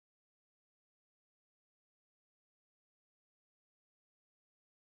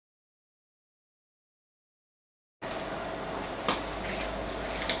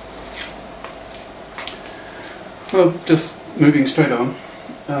Well, just moving straight on.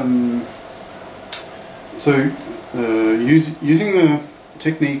 Using the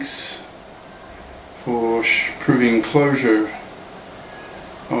techniques for proving closure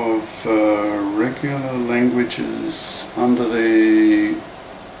of regular languages under the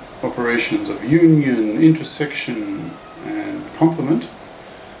operations of union, intersection, and complement,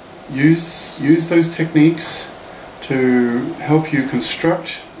 use those techniques to help you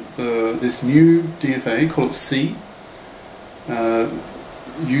construct this new DFA, call it C,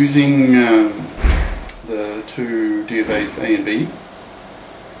 using the two DFAs A and B.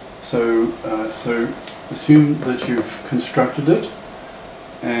 So assume that you've constructed it,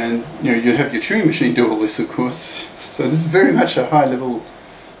 and you'd have your Turing machine do all this, of course. So this is very much a high-level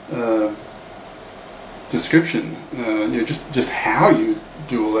description. Just how you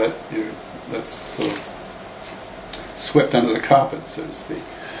do all that. That's sort of swept under the carpet, so to speak.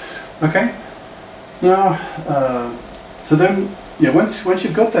 Okay. Now, so then, once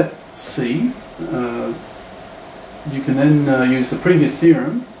you've got that C, you can then use the previous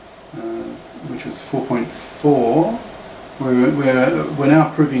theorem, which was 4.4. We're now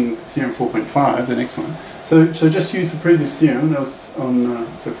proving theorem 4.5, the next one. So just use the previous theorem. That was on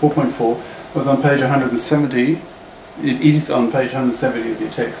 4.4. Was on page 170. It is on page 170 of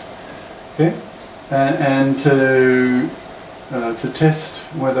your text. Okay, and to test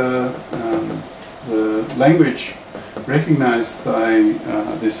whether the language recognized by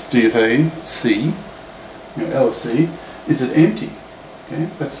this DFA C, L of C, is it empty? Okay,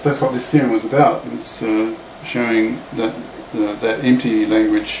 that's what this theorem was about. It was showing that that empty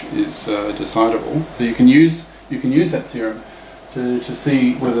language is decidable. So you can use that theorem to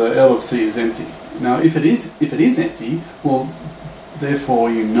see whether L of C is empty. Now, if it is empty, well, therefore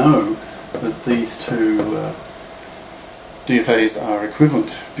you know that these two DFAs are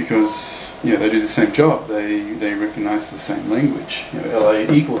equivalent, because they do the same job. They recognize the same language. LA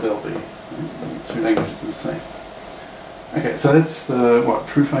equals LB. Right? The two languages are the same. Okay, so that's the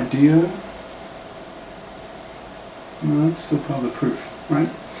proof idea. No, that's still part of the proof, right?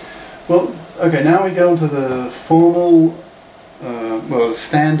 Well, okay. Now we go into the formal, the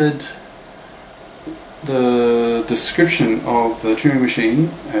standard, the description of the Turing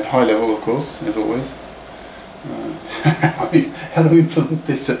machine at high level, of course, as always. How do we implement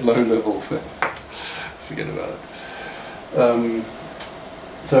this at low level? Forget about it.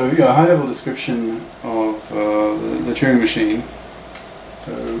 So, a high-level description of the Turing machine.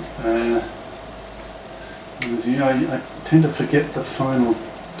 So, I tend to forget the final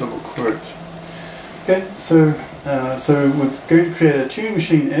double quote. Okay, so we're going to create a Turing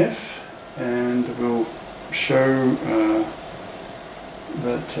machine F, and we'll show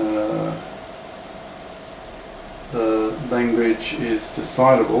that the language is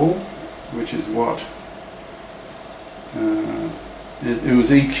decidable, which is what? It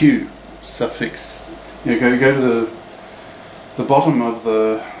was EQ suffix. Go to the bottom of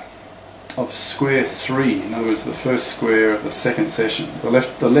square 3. In other words, the first square of the second session.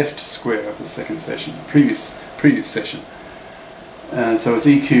 The left square of the second session. Previous session. So it's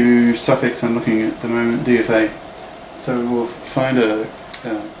EQ suffix. I'm looking at the moment DFA. So we'll find a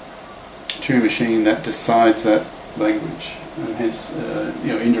Turing machine that decides that language, and hence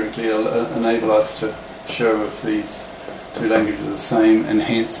indirectly enable us to show if these two languages are the same, and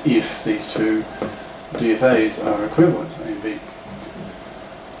hence if these two DFAs are equivalent, A and B.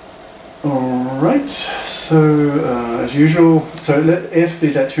 Alright, so as usual, so let F be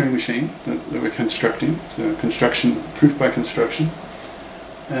that Turing machine that we're constructing. So proof by construction.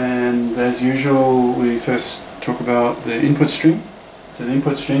 And as usual, we first talk about the input string. So the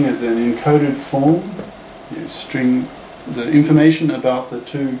input string is an encoded form. String the information about the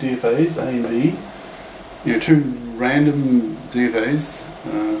two DFAs, A and B. Two random DFAs.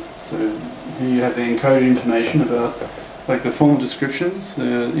 So here you have the encoded information about, like, the formal descriptions.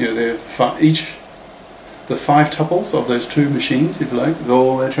 They're the 5 tuples of those two machines, if you like, with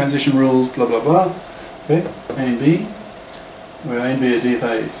all their transition rules, blah blah blah. Okay, A and B, where A and B are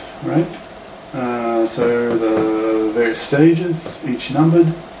DFAs, right? So the various stages, each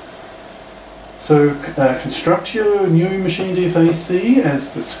numbered. So construct your new machine DFA C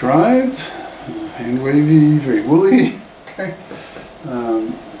as described. Hand wavy, very woolly. Okay.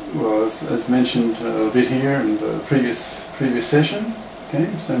 Well, as mentioned a bit here in the previous session. Okay.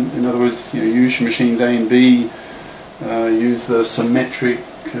 So in other words, use your machines A and B. Use the symmetric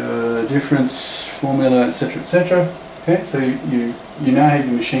difference formula, etc., etc. Okay. So you now have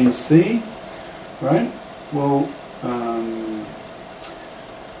your machine C, right? Well.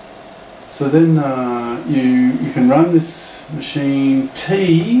 So then you can run this machine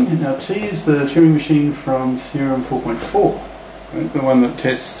T. Now T is the Turing machine from Theorem 4.4, right? The one that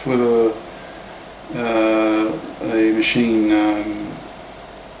tests whether a machine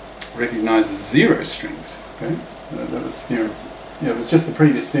recognizes zero strings. Okay, that was theorem. Yeah, it was just the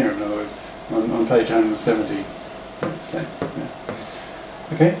previous theorem. In other words, on page 170. Same. Yeah.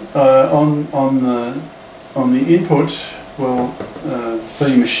 Okay. On the input, well, so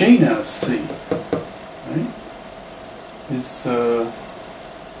your machine now is C. Right? Is so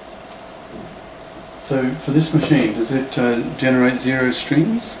for this machine, does it generate zero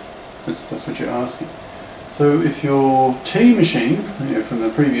strings? That's what you're asking. So if your T machine, from the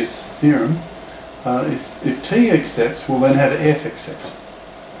previous theorem, if T accepts, we'll then have F accept.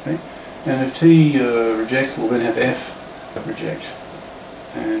 Okay? And if T rejects, we'll then have F reject.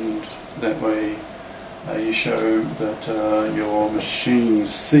 And that way you show that your machine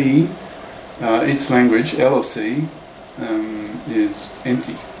C, its language, L of C, is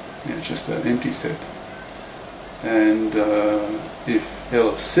empty. It's just an empty set. And if L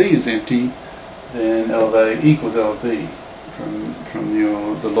of C is empty, then L of A equals L of B from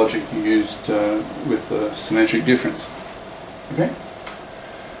the logic you used with the symmetric difference. Okay.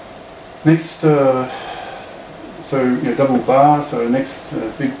 Next, so double bar. So next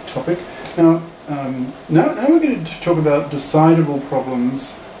big topic. Now we're going to talk about decidable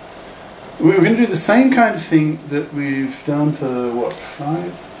problems. We're going to do the same kind of thing that we've done for what,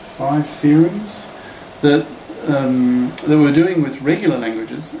 five theorems that we're doing with regular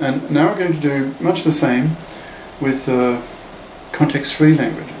languages, and now we're going to do much the same with context-free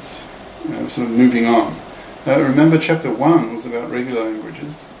languages. Sort of moving on. Remember, chapter 1 was about regular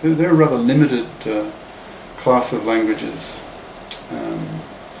languages. They're a rather limited class of languages.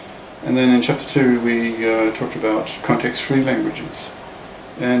 And then in chapter 2 we talked about context-free languages.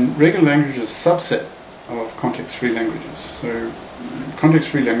 And regular language is a subset of context-free languages. So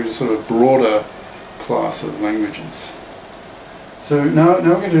context-free language is sort of a broader class of languages. So now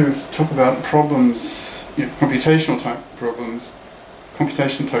we're going to talk about problems, computational type problems,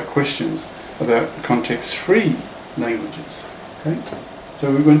 computation type questions about context-free languages. Okay?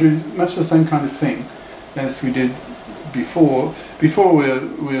 So we're going to do much the same kind of thing as we did before. Before we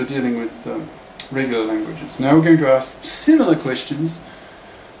were dealing with regular languages. Now we're going to ask similar questions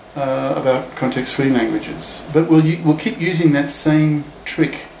about context-free languages, but we'll keep using that same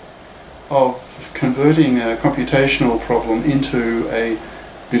trick of converting a computational problem into a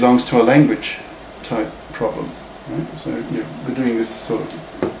belongs to a language type problem. Right? So we're doing this sort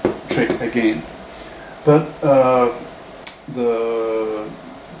of trick again, but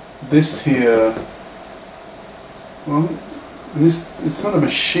this here, well, it's not a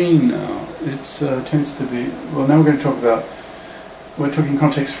machine now. It tends to be. Well, now we're going to talk about. We're talking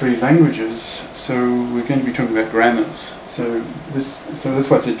context-free languages, so we're going to be talking about grammars. So that's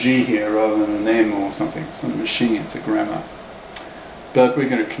why it's a G here rather than an M or something. It's not a machine; it's a grammar. But we're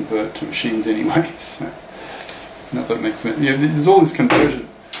going to convert to machines anyway. So not that it makes me. There's all this conversion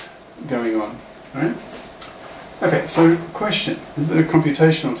going on, right? Okay. So question. This is a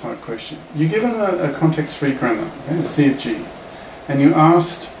computational type question. You're given a context-free grammar, okay, a CFG, and you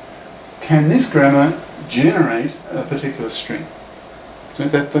asked, can this grammar generate a particular string? So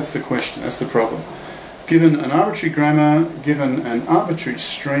that's the question, that's the problem. Given an arbitrary grammar, given an arbitrary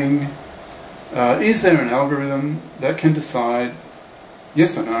string, is there an algorithm that can decide,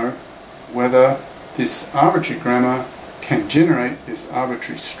 yes or no, whether this arbitrary grammar can generate this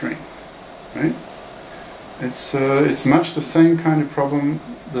arbitrary string? Right? It's much the same kind of problem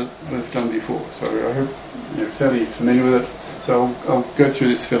that we've done before, so I hope you're fairly familiar with it. So I'll go through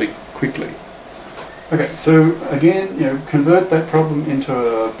this fairly quickly. Okay, so again, convert that problem into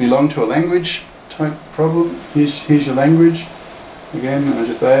a belong to a language type problem. Here's your language. Again,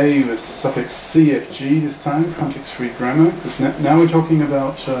 just A with suffix CFG this time, context-free grammar, because now we're talking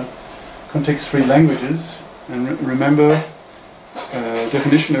about context-free languages. And remember,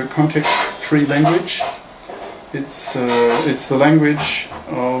 definition of context-free language. It's the language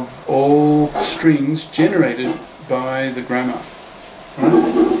of all strings generated by the grammar. All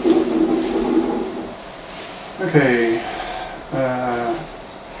right? Okay,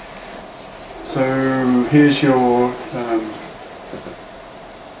 so here's your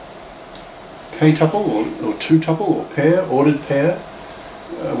k-tuple or two-tuple or pair, ordered pair,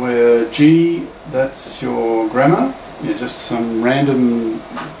 where G, that's your grammar, just some random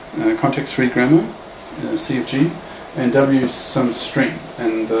context-free grammar, CFG, and W is some string.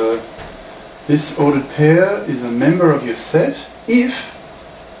 And this ordered pair is a member of your set if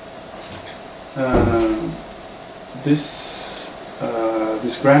this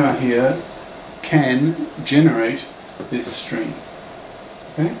this grammar here can generate this string.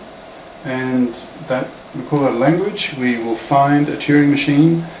 Okay? And that, we call that a language. We will find a Turing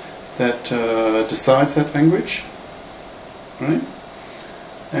machine that decides that language, right?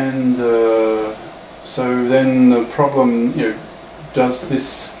 And so then the problem, does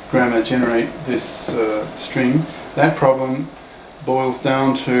this grammar generate this string? That problem boils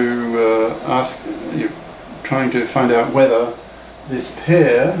down to trying to find out whether this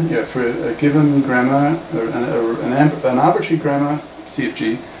pair, for a given grammar, an arbitrary grammar,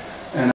 CFG,